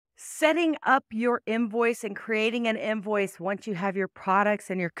Setting up your invoice and creating an invoice once you have your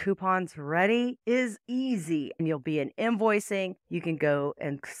products and your coupons ready is easy. And you'll be in invoicing. You can go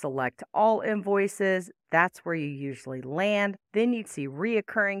and select all invoices. That's where you usually land. Then you see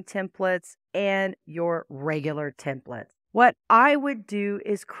reoccurring templates and your regular templates. What I would do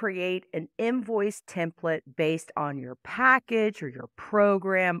is create an invoice template based on your package or your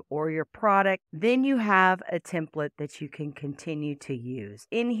program or your product. Then you have a template that you can continue to use.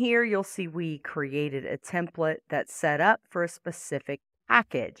 In here, you'll see we created a template that's set up for a specific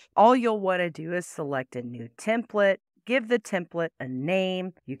package. All you'll want to do is select a new template. Give the template a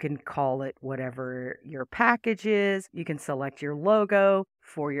name. You can call it whatever your package is. You can select your logo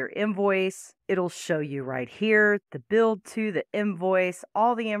for your invoice. It'll show you right here the build to the invoice,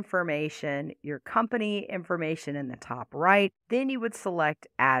 all the information, your company information in the top right. Then you would select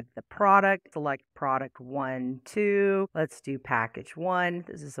add the product, select product 1, 2. Let's do package 1.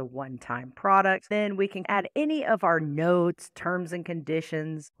 This is a one-time product. Then we can add any of our notes, terms and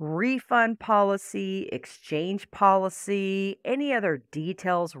conditions, refund policy, exchange policy, any other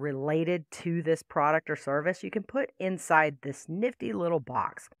details related to this product or service you can put inside this nifty little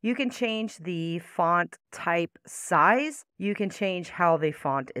box. You can change the font type size. You can change how the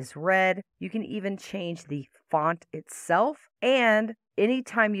font is read. You can even change the font itself. And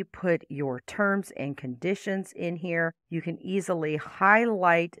anytime you put your terms and conditions in here, you can easily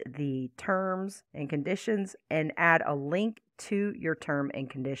highlight the terms and conditions and add a link to your term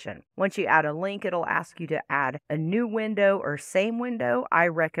and condition. Once you add a link, it'll ask you to add a new window or same window. I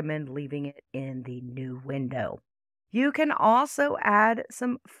recommend leaving it in the new window. You can also add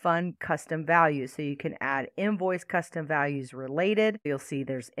some fun custom values. So you can add invoice custom values related. You'll see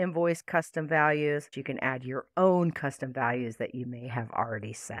there's invoice custom values. You can add your own custom values that you may have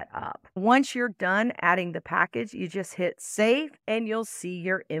already set up. Once you're done adding the package, you just hit save and you'll see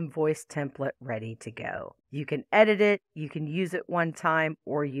your invoice template ready to go. You can edit it, you can use it one time,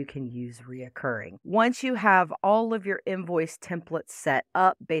 or you can use reoccurring. Once you have all of your invoice templates set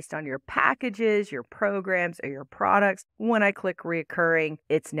up based on your packages, your programs, or your products, when I click reoccurring,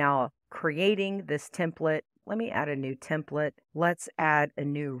 it's now creating this template. Let me add a new template. Let's add a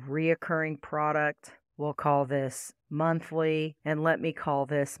new reoccurring product. We'll call this monthly, and let me call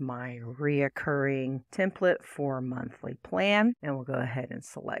this my reoccurring template for monthly plan. And we'll go ahead and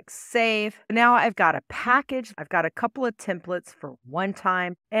select save. Now I've got a package. I've got a couple of templates for one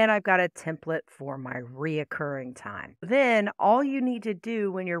time, and I've got a template for my reoccurring time. Then all you need to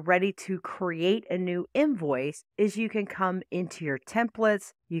do when you're ready to create a new invoice is you can come into your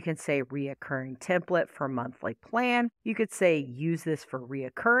templates. You can say reoccurring template for monthly plan. You could say use this for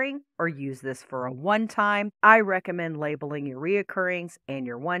reoccurring or use this for a one-time. I recommend labeling your reoccurrings and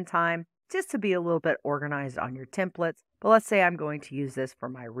your one-time just to be a little bit organized on your templates. But let's say I'm going to use this for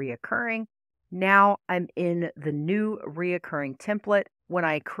my reoccurring. Now I'm in the new reoccurring template. When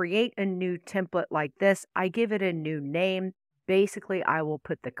I create a new template like this, I give it a new name. Basically, I will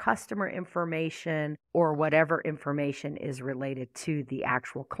put the customer information or whatever information is related to the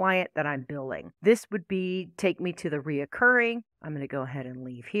actual client that I'm billing. This would take me to the reoccurring. I'm going to go ahead and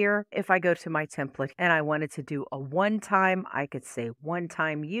leave here. If I go to my template and I wanted to do a one-time, I could say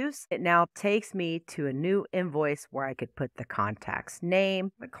one-time use. It now takes me to a new invoice where I could put the contact's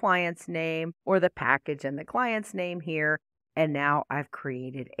name, the client's name, or the package and the client's name here. And now I've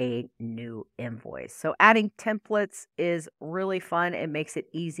created a new invoice. So adding templates is really fun. It makes it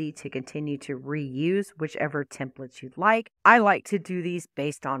easy to continue to reuse whichever templates you'd like. I like to do these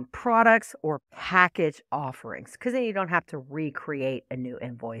based on products or package offerings because then you don't have to recreate a new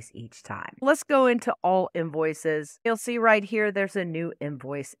invoice each time. Let's go into all invoices. You'll see right here, there's a new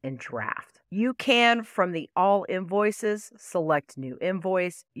invoice in draft. You can, from the all invoices, select new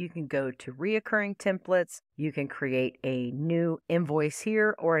invoice. You can go to reoccurring templates. You can create a new invoice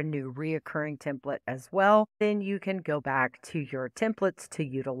here or a new reoccurring template as well. Then you can go back to your templates to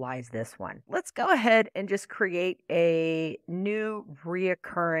utilize this one. Let's go ahead and just create a new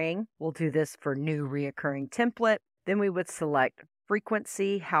reoccurring. We'll do this for new reoccurring template. Then we would select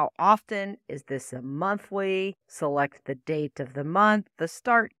frequency. How often is this a monthly? Select the date of the month, the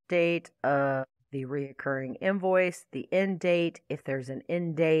start date of the reoccurring invoice, the end date, if there's an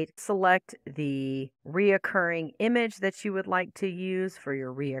end date. Select the reoccurring image that you would like to use for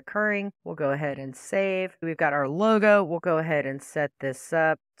your reoccurring. We'll go ahead and save. We've got our logo. We'll go ahead and set this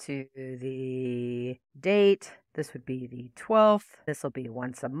up to the date. This would be the 12th. This will be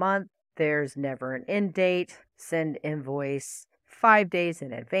once a month. There's never an end date. Send invoice 5 days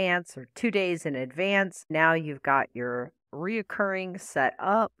in advance or 2 days in advance. Now you've got your reoccurring set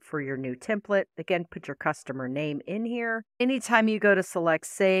up for your new template. Again, put your customer name in here. Anytime you go to select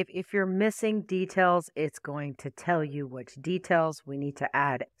save, if you're missing details, it's going to tell you which details we need to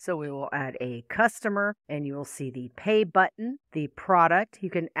add. So we will add a customer, and you will see the pay button, the product. You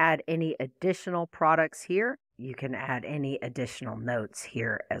can add any additional products here. You can add any additional notes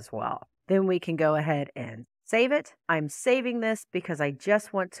here as well. Then we can go ahead and save it. I'm saving this because I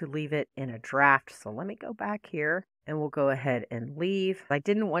just want to leave it in a draft. So let me go back here and we'll go ahead and leave. I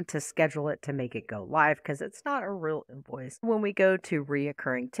didn't want to schedule it to make it go live because it's not a real invoice. When we go to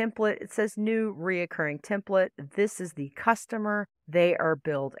reoccurring template, it says new reoccurring template. This is the customer. They are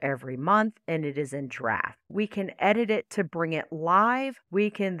billed every month and it is in draft. We can edit it to bring it live. We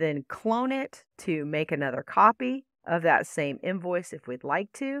can then clone it to make another copy of that same invoice if we'd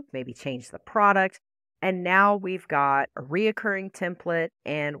like to, maybe change the product. And now we've got a reoccurring template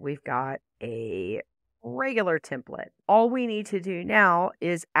and we've got a regular template. All we need to do now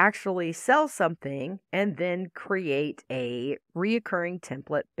is actually sell something and then create a reoccurring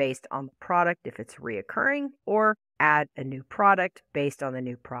template based on the product if it's reoccurring, or add a new product based on the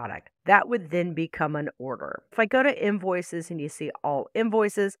new product. That would then become an order. If I go to invoices and you see all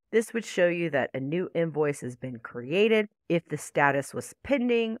invoices, this would show you that a new invoice has been created. If the status was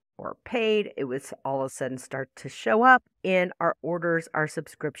pending or paid, it would all of a sudden start to show up in our orders, our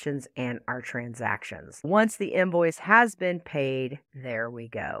subscriptions, and our transactions. Once the invoice has been paid, there we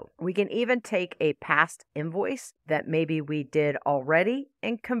go. We can even take a past invoice that maybe we did already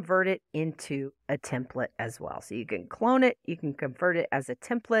and convert it into a template as well. So you can clone it, you can convert it as a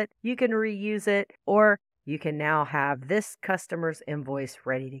template, you can reuse it, or you can now have this customer's invoice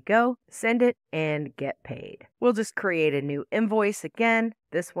ready to go, send it, and get paid. We'll just create a new invoice again.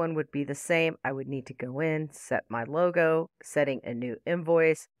 This one would be the same. I would need to go in, set my logo, setting a new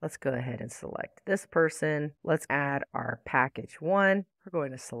invoice. Let's go ahead and select this person. Let's add our package 1. We're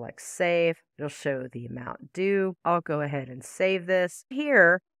going to select save. It'll show the amount due. I'll go ahead and save this.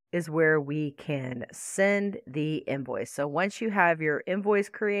 Here is where we can send the invoice. So once you have your invoice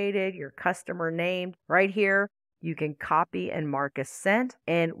created, your customer named, right here, you can copy and mark as sent,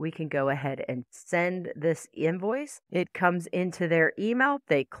 and we can go ahead and send this invoice. It comes into their email.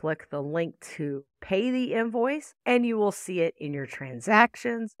 They click the link to pay the invoice, and you will see it in your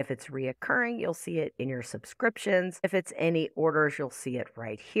transactions. If it's reoccurring, you'll see it in your subscriptions. If it's any orders, you'll see it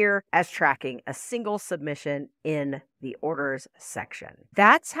right here as tracking a single submission in the orders section.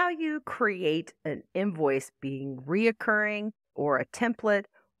 That's how you create an invoice being reoccurring, or a template,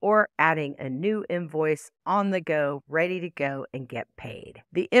 or adding a new invoice on the go, ready to go and get paid.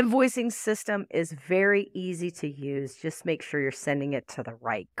 The invoicing system is very easy to use. Just make sure you're sending it to the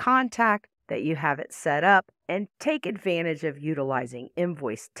right contact, that you have it set up, and take advantage of utilizing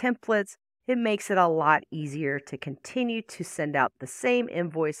invoice templates. It makes it a lot easier to continue to send out the same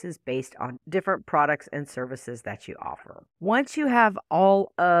invoices based on different products and services that you offer. Once you have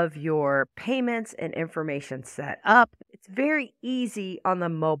all of your payments and information set up, it's very easy on the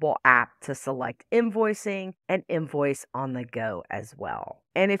mobile app to select invoicing and invoice on the go as well.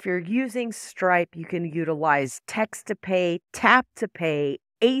 And if you're using Stripe, you can utilize text to pay, tap to pay,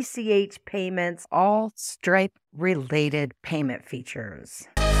 ACH payments, all Stripe related payment features.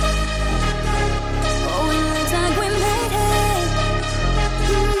 Oh, it looks like we made it.